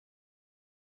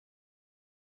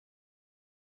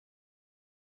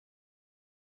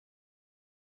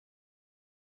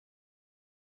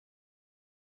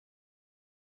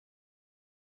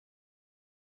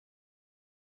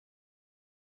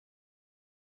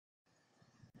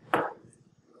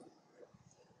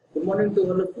Good morning to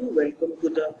all of you. Welcome to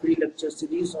the pre-lecture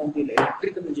series on the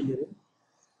electrical engineering.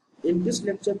 In this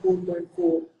lecture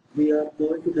 4.4, we are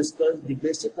going to discuss the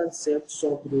basic concepts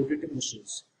of rotating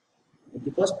machines. In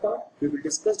the first part, we will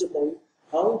discuss about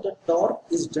how the torque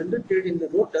is generated in the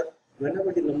rotor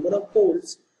whenever the number of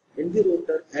poles in the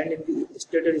rotor and in the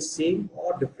stator is same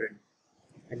or different.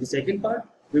 And the second part,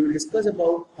 we will discuss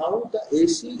about how the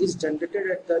AC is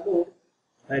generated at the load.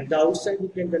 At the outside, we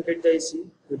can generate the AC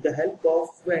with the help of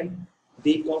when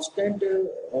the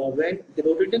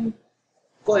rotating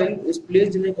coil is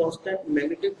placed in a constant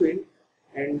magnetic field,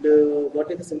 and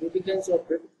what is the significance of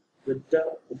it with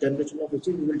the generation of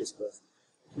AC we will discuss.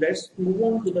 Let's move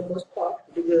on to the first part.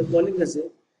 We are calling as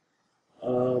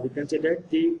we can say that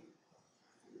the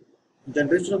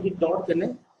generation of the torque in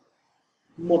a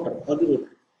motor or the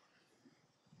rotor.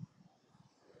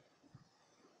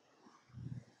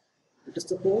 Let us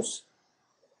suppose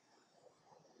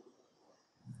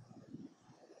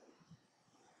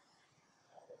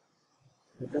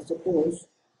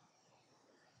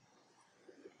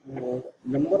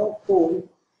number of pole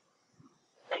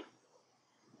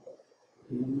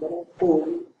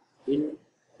in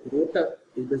rotor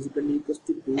is basically equals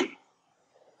to 2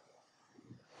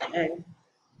 and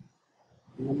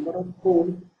number of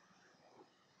pole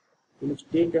in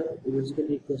stator is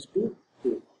basically equals to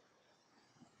 2.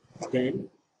 Then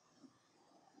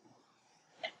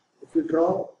if we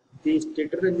draw the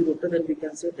stator and the rotor, then we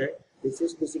can say that this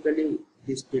is basically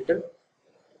the stator,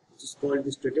 which is called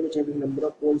the stator, which having number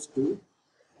of poles 2,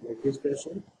 like this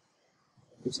fashion.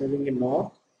 It's having a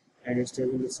north and it's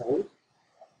having a south,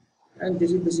 and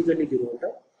this is basically the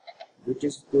rotor, which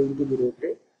is going to be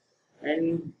rotate,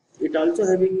 and it also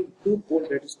having 2 poles,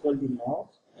 that is called the north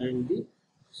and the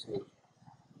south.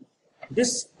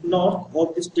 This north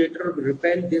of the stator will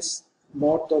repel this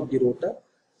north of the rotor.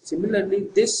 Similarly,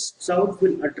 this south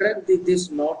will attract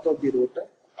this north of the rotor.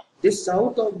 This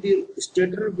south of the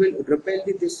stator will repel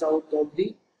this south of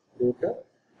the rotor,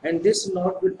 and this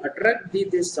north will attract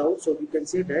this south. So we can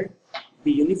say that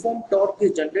the uniform torque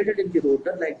is generated in the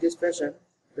rotor like this fashion,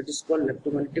 that is called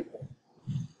electromagnetic torque.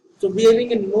 So we are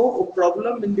having no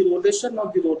problem in the rotation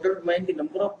of the rotor when the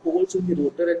number of poles in the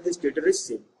rotor and the stator is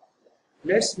same.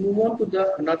 Let's move on to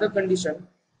the another condition.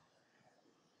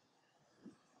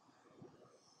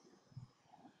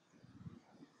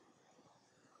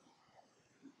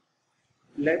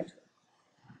 Let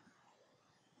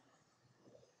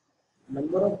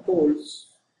number of poles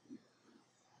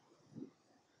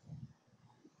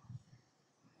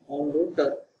on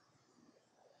rotor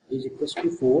is equals to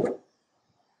 4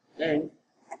 and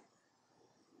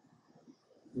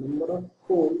number of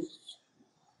poles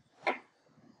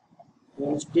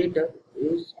on stator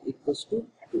is equals to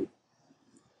 2.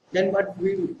 Then what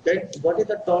is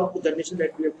the torque generation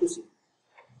that we have to see?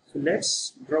 So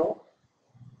let's draw.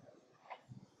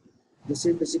 This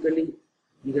is basically,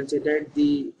 you can say that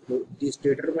the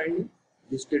stator winding,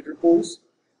 the stator poles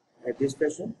at this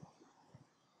fashion.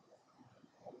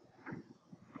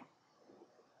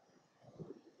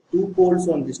 Two poles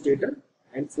on the stator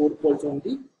and 4 poles on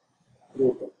the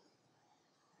rotor.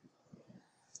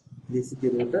 This is the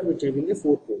rotor, which having a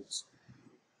 4 poles.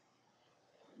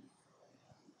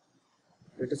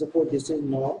 Let us suppose this is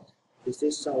north, this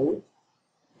is south,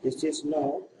 this is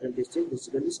north, and this is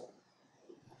basically south.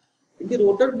 In the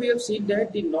rotor, we have seen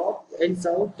that the north and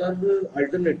south are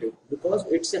alternative because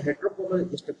it's a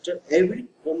heteropolar structure. Every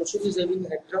machine is having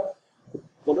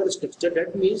heteropolar structure.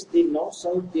 That means the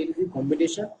north-south, there is a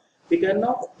combination. We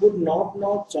cannot put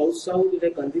north-north, south-south in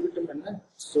a consecutive manner.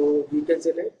 So we can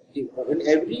say that in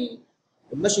every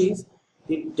machine,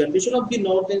 the generation of the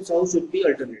north and south should be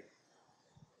alternate.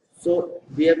 So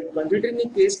we are considering a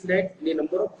case that the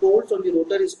number of poles on the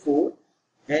rotor is 4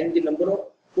 and the number of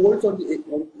poles on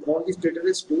the stator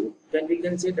is 2. Then we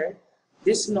can say that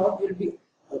this north will be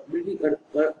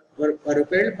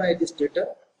repelled by the stator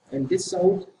and this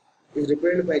south is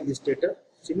repelled by the stator.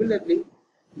 Similarly,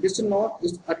 this north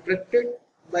is attracted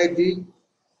by the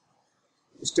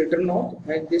stator north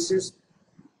and this is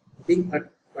being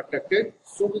attracted.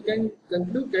 So we can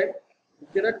conclude that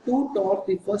there are 2 torques,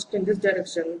 the first in this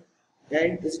direction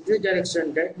and this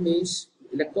direction. That means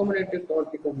electromagnetic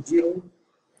torque becomes 0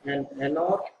 and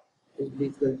NR is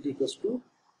equals to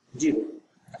 0.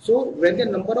 So when the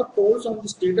number of poles on the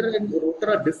stator and the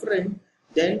rotor are different,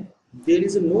 then there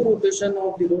is no rotation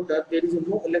of the rotor, there is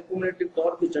no electromagnetic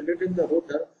torque generated in the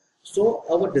rotor. So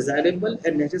our desirable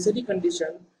and necessary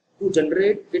condition to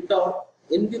generate the torque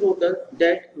in the rotor,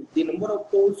 that the number of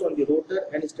poles on the rotor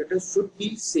and stator should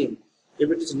be same.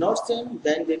 If it is not same,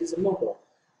 then there is no torque.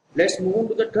 Let's move on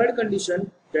to the third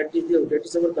condition, that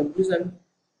is our conclusion.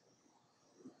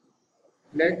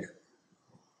 let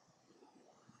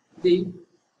the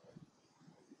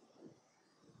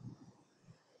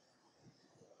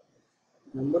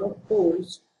number of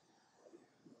poles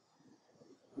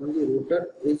on the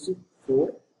rotor is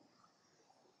 4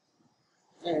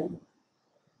 and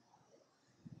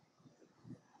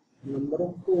number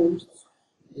of poles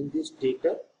in the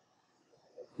stator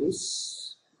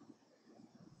is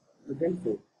again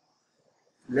 4.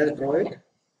 Let's draw it.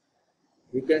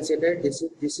 We can say that this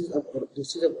is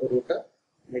a rotor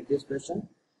like this fashion,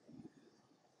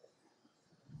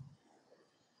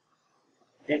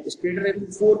 and stator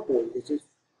having 4 poles. This is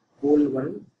pole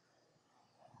 1.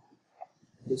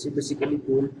 This is basically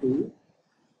pole 2.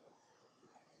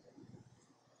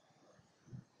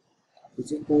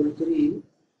 This is pole 3.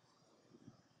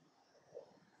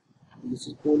 This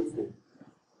is pole 4.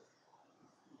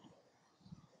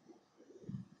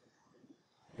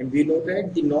 And we know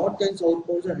that the north and south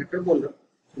poles are heteropolar.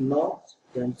 So north,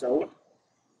 then south,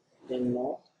 then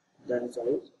north, then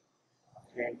south.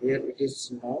 And here it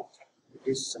is north, it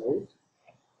is south,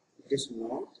 it is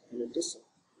north, and it is south.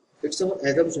 It's our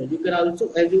assumption. You can also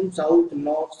assume south,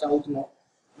 north,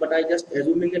 but I just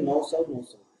assuming a north, south.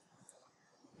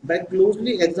 By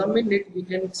closely examining it, we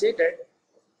can say that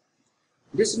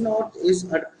this north is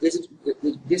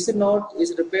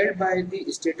repelled by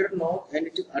the stator north and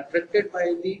it is attracted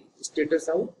by the stator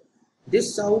south.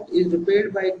 This south is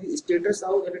repelled by the stator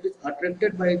south and it is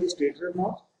attracted by the stator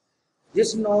north.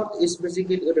 This north is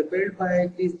basically repelled by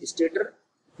the stator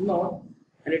north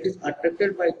and it is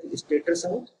attracted by the stator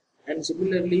south. And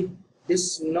similarly,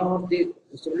 this south is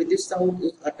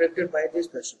attracted by this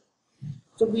fashion.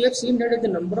 So we have seen that if the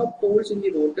number of poles in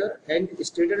the rotor and the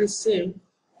stator is same,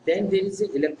 then there is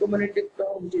an electromagnetic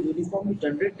torque which is uniformly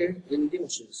generated in the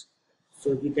machines.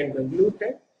 So we can conclude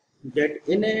that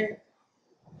in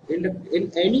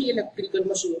any electrical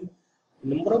machine,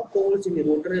 number of poles in the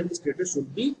rotor and the stator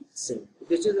should be same.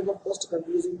 This is our first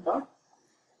conclusion part.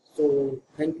 So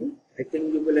thank you. I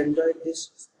think you will enjoy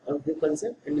this the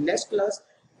concept. In the next class,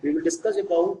 we will discuss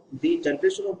about the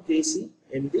generation of AC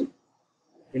in the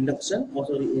induction, or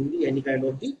sorry, in the any kind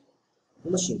of the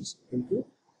machines. Thank you.